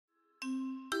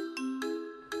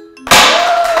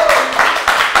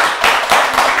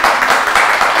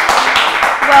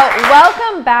Well,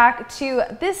 welcome back to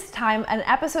this time an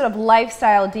episode of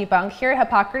Lifestyle Debunk here at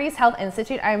Hippocrates Health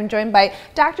Institute. I'm joined by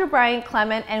Dr. Brian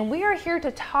Clement, and we are here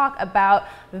to talk about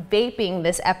vaping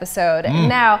this episode.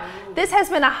 Now, this has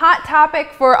been a hot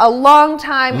topic for a long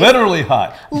time. Literally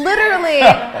hot. Literally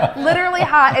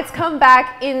hot. It's come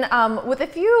back in with a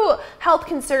few health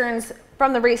concerns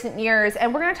from the recent years,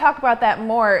 and we're going to talk about that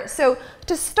more. So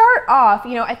to start off,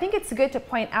 I think it's good to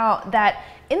point out that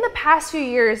in the past few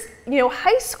years,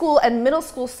 high school and middle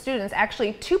school students,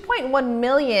 actually 2.1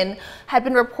 million have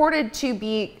been reported to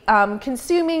be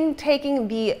taking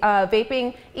the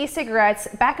vaping e-cigarettes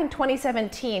back in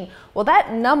 2017. Well,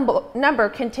 that number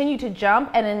continued to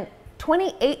jump, and in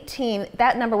 2018,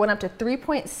 that number went up to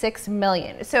 3.6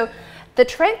 million. So the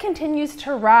trend continues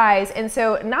to rise, and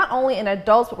so not only in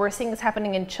adults, but we're seeing this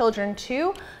happening in children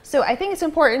too. So I think it's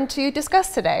important to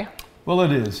discuss today. Well,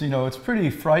 it is. It's pretty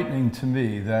frightening to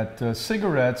me that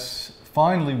cigarettes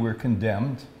finally were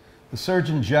condemned. The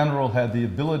Surgeon General had the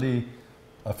ability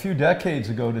a few decades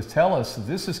ago to tell us that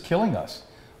this is killing us.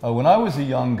 When I was a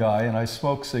young guy and I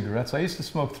smoked cigarettes, I used to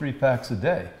smoke 3 packs a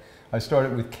day. I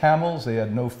started with Camels, they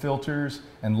had no filters,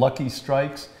 and Lucky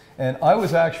Strikes. And I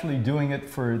was actually doing it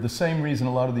for the same reason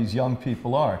a lot of these young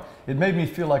people are. It made me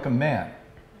feel like a man,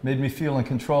 made me feel in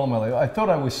control of my life. I thought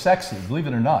I was sexy, believe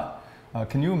it or not.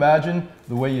 Can you imagine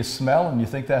the way you smell and you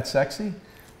think that's sexy?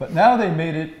 But now they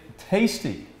made it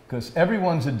tasty, because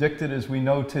everyone's addicted, as we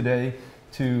know today,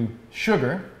 to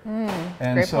sugar.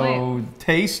 And so point.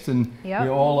 Taste, and we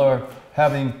all are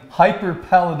having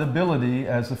hyperpalatability,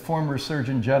 as the former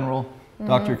Surgeon General,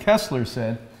 Dr. Kessler,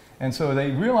 said. And so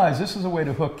they realized this is a way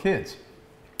to hook kids.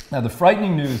 Now, the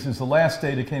frightening news is the last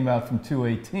data came out from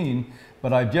 2018,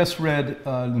 but I've just read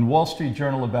in Wall Street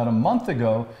Journal about a month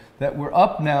ago that we're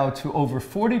up now to over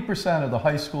 40% of the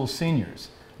high school seniors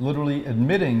literally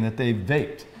admitting that they've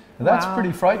vaped. Now, that's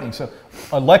pretty frightening. So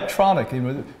electronic,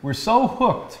 we're so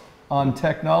hooked on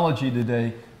technology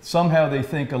today, somehow they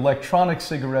think electronic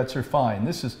cigarettes are fine.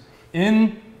 This is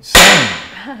insane.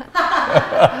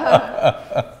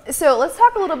 So let's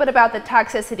talk a little bit about the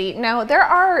toxicity. Now, there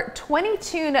are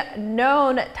 22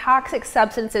 known toxic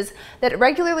substances that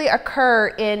regularly occur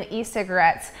in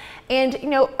e-cigarettes. And,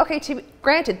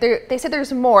 granted, they said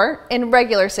there's more in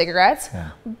regular cigarettes,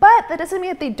 but that doesn't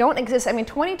mean that they don't exist. I mean,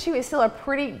 22 is still a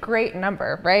pretty great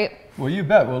number, right? Well, you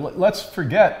bet. Well, let's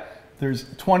forget there's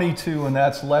 22 and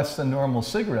that's less than normal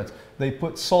cigarettes. They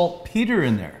put saltpeter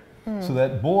in there so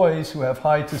that boys who have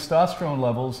high testosterone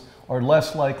levels are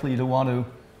less likely to want to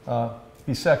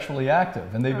be sexually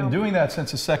active. And they've been doing that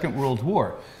since the Second World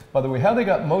War. By the way, how they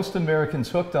got most Americans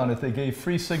hooked on it, they gave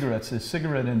free cigarettes, the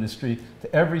cigarette industry,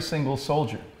 to every single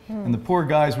soldier. And the poor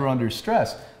guys were under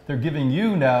stress. They're giving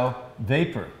you now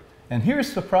vapor. And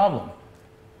here's the problem.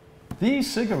 These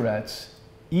cigarettes,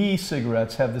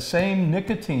 e-cigarettes, have the same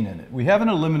nicotine in it. We haven't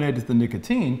eliminated the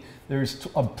nicotine. There's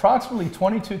approximately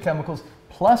 22 chemicals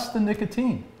plus the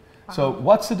nicotine. So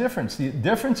what's the difference? The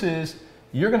difference is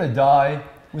you're going to die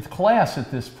with class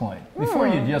at this point. Before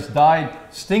you just died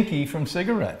stinky from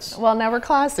cigarettes. Well, now we're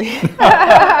classy.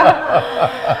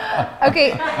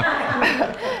 Okay,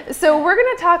 so we're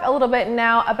going to talk a little bit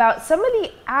now about some of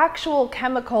the actual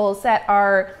chemicals that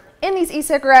are in these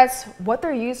e-cigarettes, what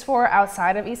they're used for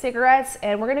outside of e-cigarettes,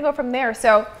 and we're going to go from there.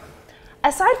 So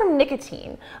aside from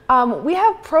nicotine, we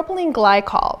have propylene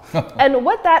glycol. And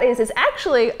what that is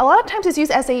actually, a lot of times it's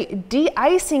used as a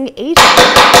de-icing agent.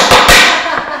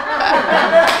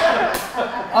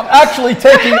 I'm actually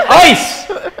taking ice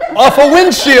off a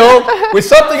windshield with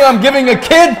something I'm giving a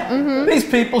kid. These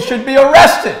people should be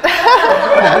arrested.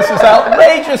 This is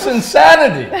outrageous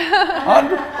insanity.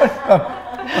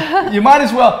 You might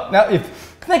as well. Now,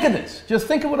 think of this. Just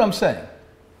think of what I'm saying.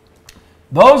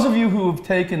 Those of you who have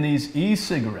taken these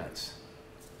e-cigarettes,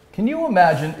 can you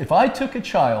imagine if I took a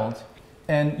child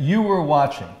and you were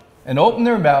watching and opened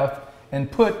their mouth and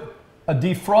put a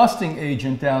defrosting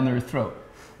agent down their throat?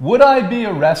 Would I be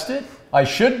arrested? I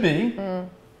should be.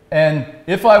 And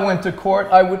if I went to court,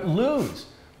 I would lose.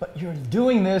 But you're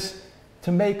doing this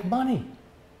to make money.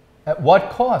 At what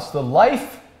cost? The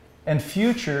life and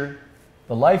future,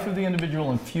 the life of the individual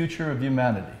and future of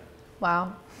humanity.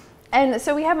 Wow. And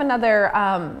so we have another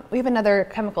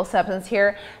chemical substance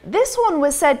here. This one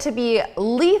was said to be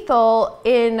lethal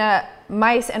in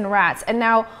mice and rats. And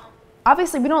now,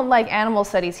 obviously, we don't like animal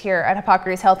studies here at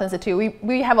Hippocrates Health Institute.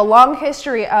 We have a long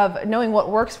history of knowing what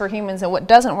works for humans and what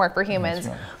doesn't work for humans.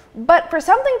 Right. But for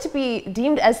something to be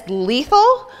deemed as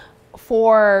lethal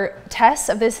for tests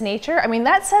of this nature, I mean,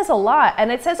 that says a lot. And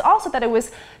it says also that it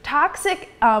was toxic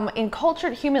in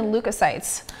cultured human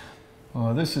leukocytes.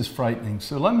 Oh, this is frightening.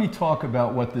 So let me talk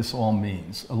about what this all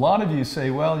means. A lot of you say,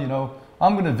 well, you know,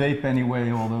 I'm going to vape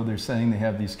anyway, although they're saying they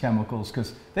have these chemicals,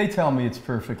 because they tell me it's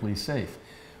perfectly safe.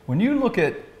 When you look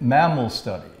at mammal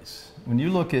studies, when you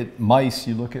look at mice,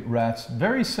 you look at rats,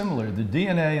 very similar. The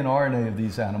DNA and RNA of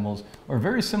these animals are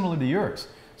very similar to yours.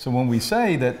 So when we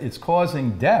say that it's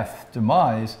causing death,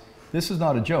 demise, this is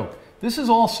not a joke. This is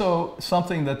also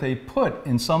something that they put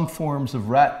in some forms of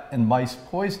rat and mice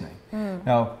poisoning.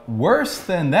 Now, worse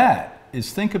than that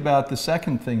is, think about the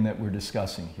second thing that we're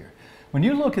discussing here. When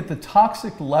you look at the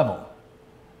toxic level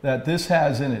that this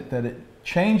has in it, that it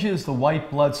changes the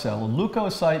white blood cell. A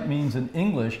leukocyte means in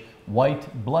English,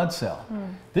 white blood cell.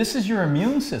 This is your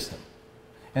immune system.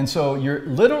 And so you're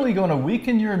literally going to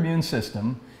weaken your immune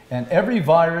system, and every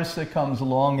virus that comes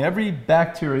along, every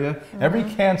bacteria, every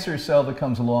cancer cell that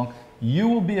comes along, you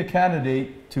will be a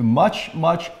candidate to much,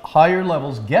 much higher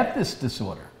levels get this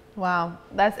disorder. Wow,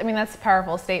 that's a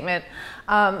powerful statement.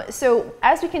 So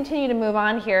as we continue to move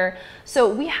on here,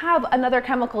 so we have another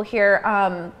chemical here,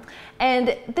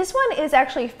 and this one is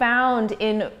actually found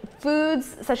in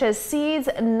foods such as seeds,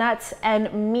 nuts,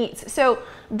 and meats. So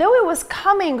though it was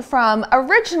coming from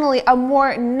originally a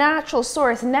more natural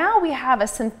source, now we have a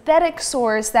synthetic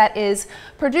source that is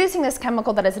producing this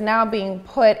chemical that is now being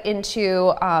put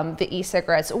into the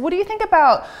e-cigarettes. What do you think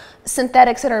about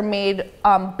synthetics that are made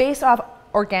based off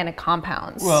organic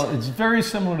compounds? Well, it's very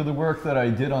similar to the work that I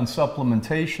did on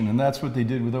supplementation, and that's what they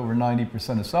did with over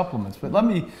 90% of supplements. But let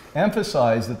me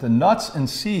emphasize that the nuts and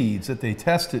seeds that they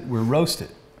tested were roasted.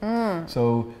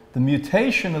 So the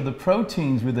mutation of the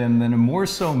proteins within them, and more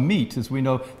so meat, as we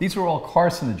know, these are all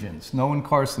carcinogens, known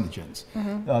carcinogens.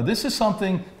 This is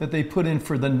something that they put in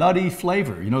for the nutty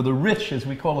flavor, you know, the rich, as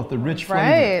we call it, the rich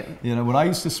flavor. You know, when I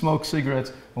used to smoke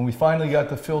cigarettes, when we finally got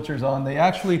the filters on, they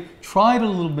actually tried a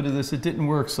little bit of this. It didn't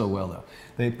work so well, though.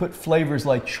 They put flavors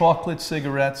like chocolate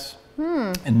cigarettes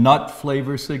and nut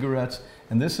flavor cigarettes,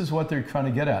 and this is what they're trying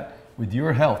to get at with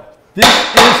your health. This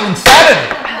is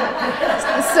insanity!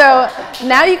 So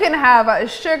now you can have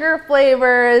sugar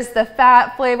flavors, the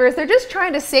fat flavors. They're just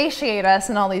trying to satiate us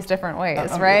in all these different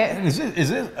ways, right?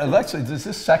 Alexa, is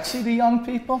this sexy to young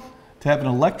people to have an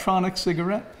electronic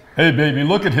cigarette? Hey, baby,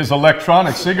 look at his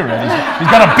electronic cigarette. He's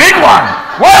got a big one.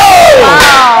 Whoa!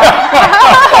 Wow.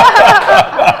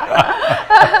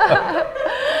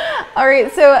 All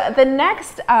right, so the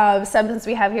next substance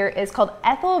we have here is called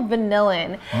ethyl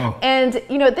vanillin. And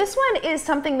you know, this one is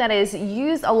something that is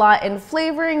used a lot in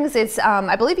flavorings. It's,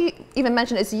 I believe you even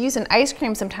mentioned it's used in ice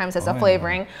cream sometimes as a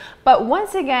flavoring. But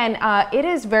once again, it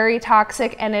is very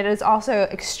toxic, and it is also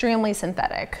extremely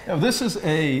synthetic. Now, this is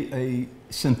a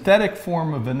synthetic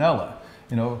form of vanilla.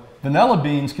 You know, vanilla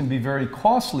beans can be very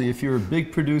costly if you're a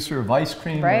big producer of ice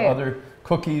cream or other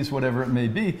cookies, whatever it may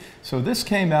be. So this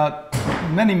came out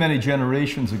many, many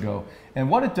generations ago. And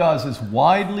what it does is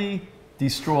widely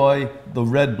destroy the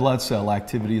red blood cell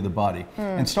activity of the body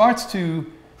and starts to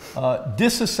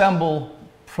disassemble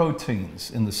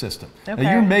proteins in the system. Now,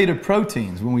 you're made of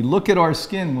proteins. When we look at our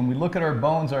skin, when we look at our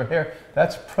bones, our hair,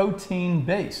 that's protein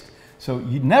based. So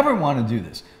you never want to do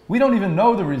this. We don't even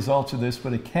know the results of this,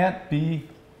 but it can't be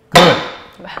good.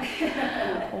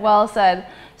 Well said.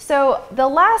 So the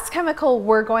last chemical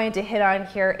we're going to hit on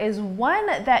here is one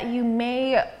that you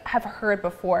may have heard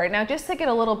before. Now, just to get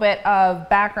a little bit of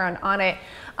background on it,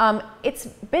 it's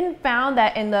been found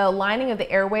that in the lining of the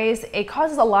airways, it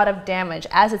causes a lot of damage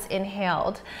as it's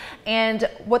inhaled. And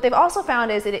what they've also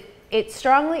found is it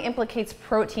strongly implicates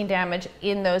protein damage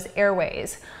in those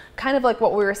airways, kind of like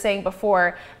what we were saying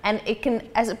before. And it can,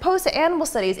 as opposed to animal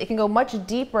studies, it can go much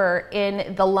deeper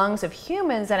in the lungs of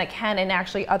humans than it can in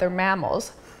actually other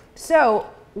mammals. So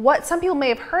what some people may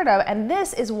have heard of, and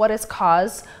this is what is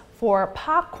cause for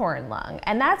popcorn lung,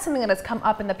 and that's something that has come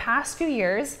up in the past few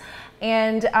years,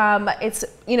 and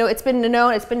it's been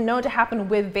known to happen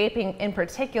with vaping in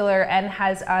particular, and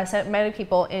has sent many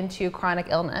people into chronic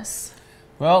illness.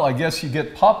 Well, I guess you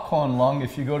get popcorn lung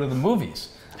if you go to the movies.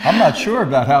 I'm not sure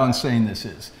about how insane this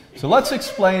is. So let's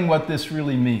explain what this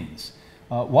really means.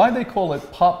 Why they call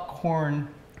it popcorn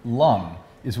lung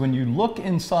is when you look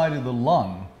inside of the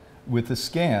lung with the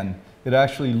scan, it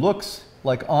actually looks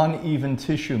like uneven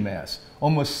tissue mass,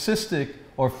 almost cystic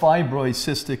or fibroid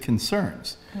cystic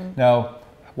concerns. Now,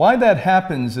 why that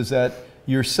happens is that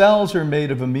your cells are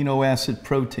made of amino acid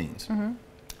proteins.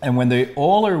 And when they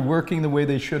all are working the way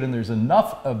they should, and there's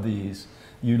enough of these,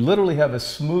 you literally have a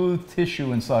smooth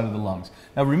tissue inside of the lungs.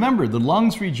 Now remember, the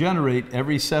lungs regenerate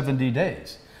every 70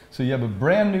 days. So you have a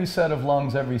brand new set of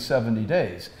lungs every 70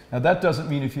 days. Now that doesn't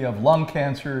mean if you have lung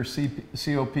cancer, or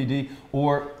COPD,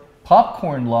 or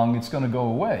popcorn lung, it's going to go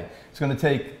away. It's going to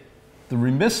take the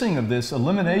remissing of this,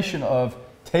 elimination of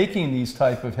taking these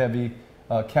type of heavy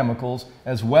chemicals,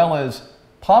 as well as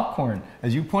popcorn.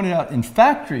 As you pointed out, in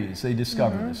factories they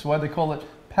discovered this. That's why they call it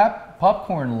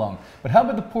popcorn lung. But how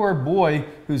about the poor boy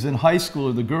who's in high school,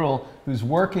 or the girl who's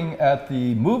working at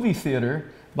the movie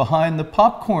theater behind the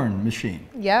popcorn machine?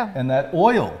 Yeah. And that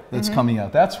oil that's coming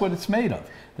out, that's what it's made of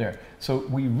there. So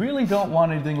we really don't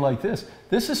want anything like this.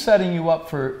 This is setting you up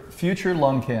for future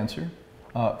lung cancer,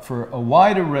 for a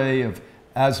wide array of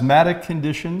asthmatic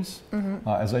conditions,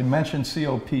 as I mentioned,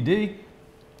 COPD,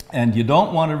 and you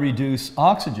don't want to reduce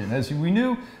oxygen. As we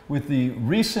knew with the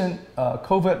recent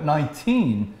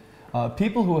COVID-19,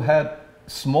 people who had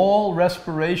small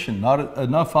respiration, not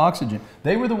enough oxygen,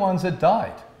 they were the ones that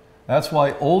died. That's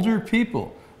why older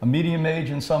people, a medium age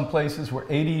in some places were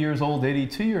 80 years old,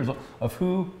 82 years old, of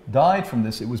who died from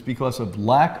this. It was because of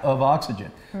lack of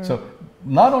oxygen. So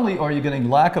not only are you getting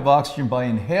lack of oxygen by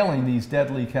inhaling these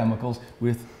deadly chemicals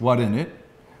with what in it?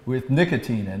 With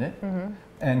nicotine in it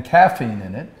and caffeine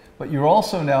in it, but you're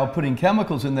also now putting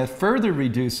chemicals in that further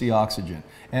reduce the oxygen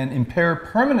and impair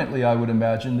permanently, I would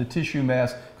imagine, the tissue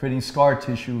mass, creating scar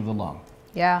tissue of the lung.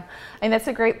 Yeah, and that's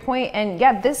a great point. And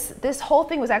yeah, this whole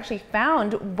thing was actually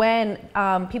found when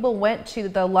people went to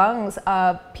the lungs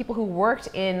of people who worked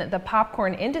in the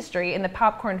popcorn industry, in the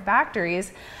popcorn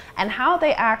factories, and how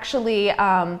they actually,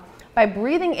 by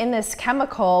breathing in this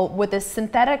chemical with this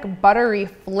synthetic buttery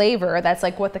flavor, that's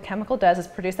like what the chemical does, is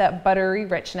produce that buttery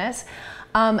richness,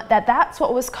 that's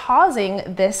what was causing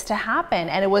this to happen,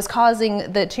 and it was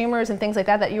causing the tumors and things like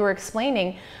that that you were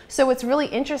explaining. So what's really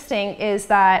interesting is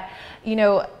that, you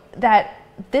know, that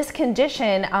this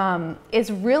condition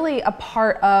is really a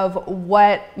part of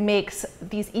what makes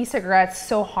these e-cigarettes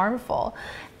so harmful.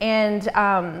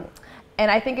 And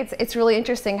I think it's really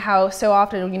interesting how so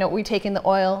often, you know, we take in the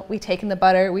oil, we take in the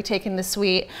butter, we take in the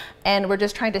sweet, and we're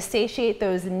just trying to satiate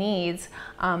those needs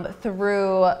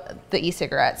through the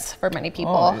e-cigarettes for many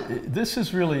people. Oh, this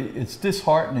is really, it's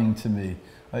disheartening to me.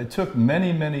 It took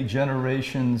many, many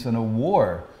generations and a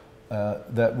war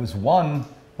that was won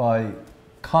by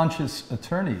conscious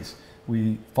attorneys.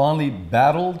 We finally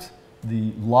battled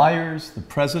the liars, the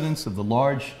presidents of the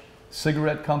large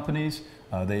cigarette companies.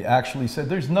 They actually said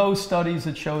there's no studies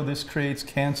that show this creates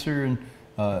cancer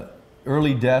and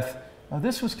early death.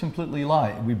 This was completely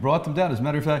lie. We brought them down. As a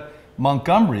matter of fact,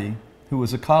 Montgomery, who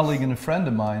was a colleague and a friend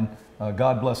of mine,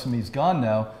 God bless him, he's gone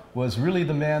now, was really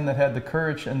the man that had the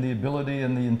courage and the ability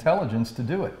and the intelligence to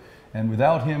do it. And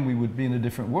without him, we would be in a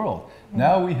different world.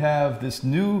 Now we have this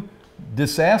new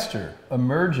disaster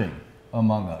emerging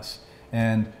among us.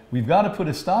 And we've got to put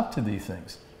a stop to these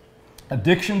things.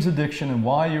 Addiction's addiction, and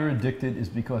why you're addicted is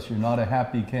because you're not a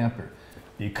happy camper.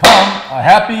 Become a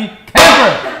happy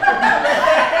camper!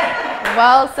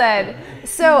 Well said.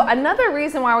 So another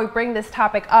reason why we bring this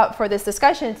topic up for this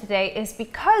discussion today is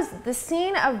because the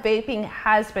scene of vaping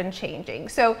has been changing.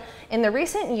 So in the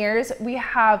recent years, we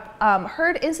have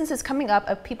heard instances coming up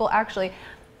of people actually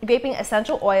vaping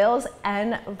essential oils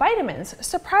and vitamins,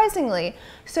 surprisingly.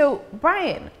 So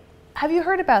Brian, have you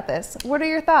heard about this? What are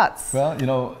your thoughts? Well, you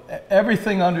know,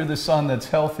 everything under the sun that's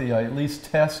healthy, I at least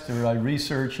test or I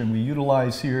research, and we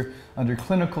utilize here under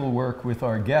clinical work with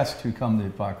our guests who come to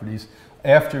Hippocrates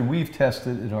after we've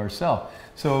tested it ourselves.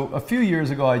 So a few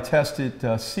years ago, I tested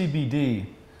CBD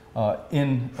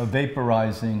in a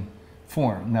vaporizing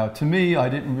form. Now, to me, I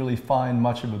didn't really find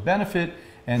much of a benefit,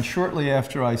 and shortly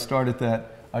after I started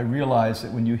that, I realized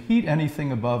that when you heat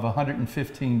anything above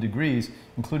 115 degrees,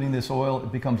 including this oil,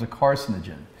 it becomes a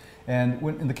carcinogen. And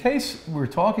in the case we're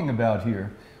talking about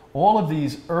here, all of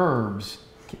these herbs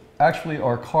actually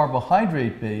are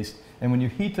carbohydrate based, and when you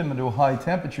heat them into a high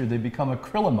temperature, they become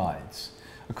acrylamides.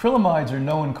 Acrylamides are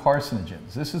known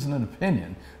carcinogens. This isn't an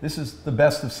opinion. This is the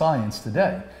best of science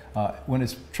today. When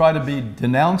it's tried to be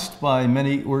denounced by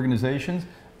many organizations,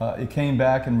 it came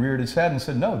back and reared its head and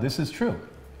said, no, this is true.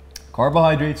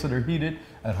 Carbohydrates that are heated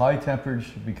at high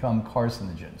temperatures become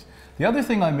carcinogens. The other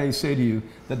thing I may say to you,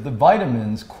 that the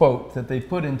vitamins, quote, that they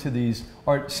put into these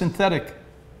are synthetic.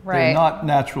 Right. They're not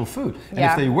natural food. And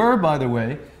if they were, by the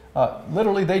way,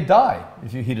 literally they die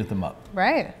if you heated them up.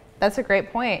 Right. That's a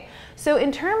great point. So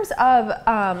in terms of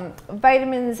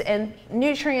vitamins and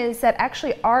nutrients that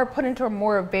actually are put into a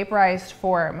more vaporized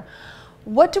form,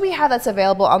 what do we have that's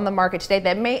available on the market today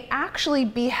that may actually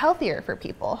be healthier for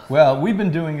people? Well, we've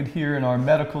been doing it here in our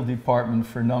medical department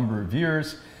for a number of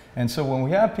years. And so when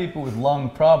we have people with lung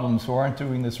problems who aren't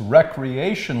doing this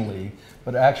recreationally,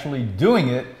 but actually doing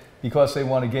it because they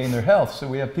want to gain their health. So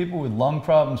we have people with lung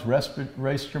problems,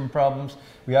 respiratory problems.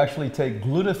 We actually take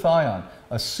glutathione,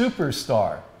 a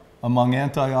superstar among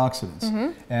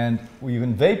antioxidants. And we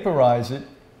can vaporize it,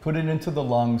 put it into the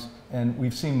lungs, and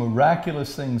we've seen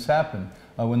miraculous things happen.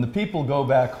 When the people go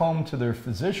back home to their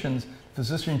physicians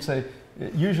say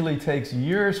it usually takes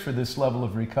years for this level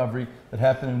of recovery that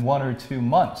happen in 1 or 2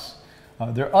 months.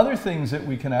 There are other things that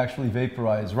we can actually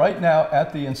vaporize. Right now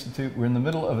at the Institute, we're in the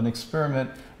middle of an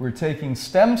experiment. We're taking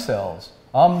stem cells.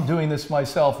 I'm doing this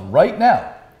myself right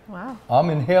now. Wow. I'm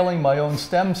inhaling my own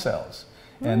stem cells.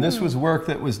 And this was work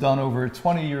that was done over a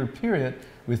 20-year period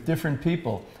with different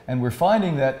people. And we're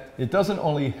finding that it doesn't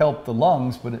only help the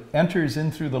lungs, but it enters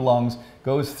in through the lungs,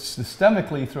 goes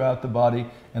systemically throughout the body,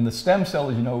 and the stem cell,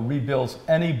 as you know, rebuilds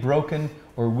any broken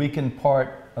or weakened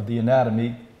part of the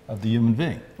anatomy of the human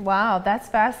being. Wow, that's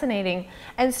fascinating.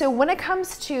 And so when it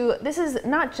comes to, this is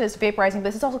not just vaporizing,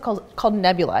 this is also called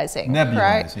nebulizing. Nebulizing,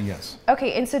 correct? yes.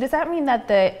 Okay, and so does that mean that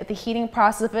the heating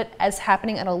process of it is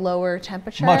happening at a lower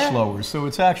temperature? Much lower. So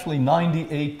it's actually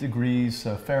 98 degrees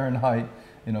Fahrenheit,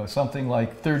 something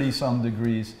like 30-some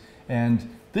degrees. And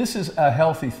this is a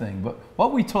healthy thing. But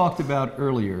what we talked about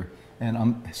earlier, and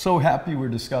I'm so happy we're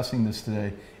discussing this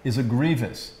today, is a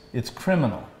grievous. It's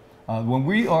criminal. When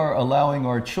we are allowing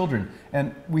our children,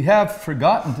 and we have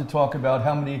forgotten to talk about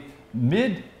how many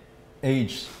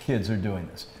mid-aged kids are doing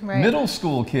this. Right. Middle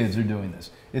school kids are doing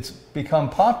this. It's become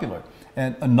popular.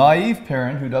 And a naive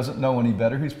parent who doesn't know any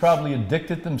better, who's probably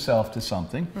addicted themselves to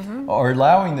something, are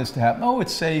allowing this to happen. Oh,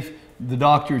 it's safe. The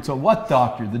doctor, so what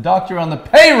doctor? The doctor on the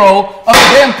payroll of the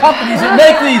damn companies that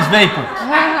make these vapors.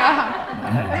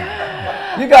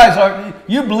 You guys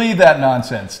you believe that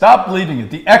nonsense. Stop believing it.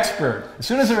 The expert. As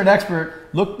soon as they're an expert,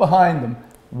 look behind them.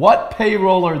 What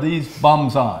payroll are these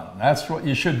bums on? That's what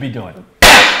you should be doing.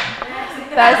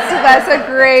 That's a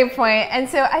great point. And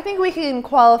so I think we can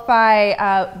qualify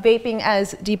vaping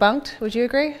as debunked. Would you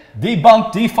agree?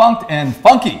 Debunked, defunct, and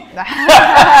funky.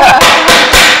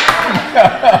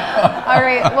 All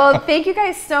right. Well, thank you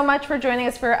guys so much for joining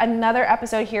us for another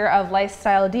episode here of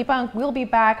Lifestyle Debunk. We'll be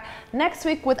back next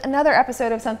week with another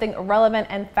episode of something relevant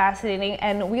and fascinating.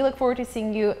 And we look forward to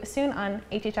seeing you soon on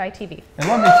HHI TV. And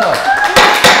let me tell you.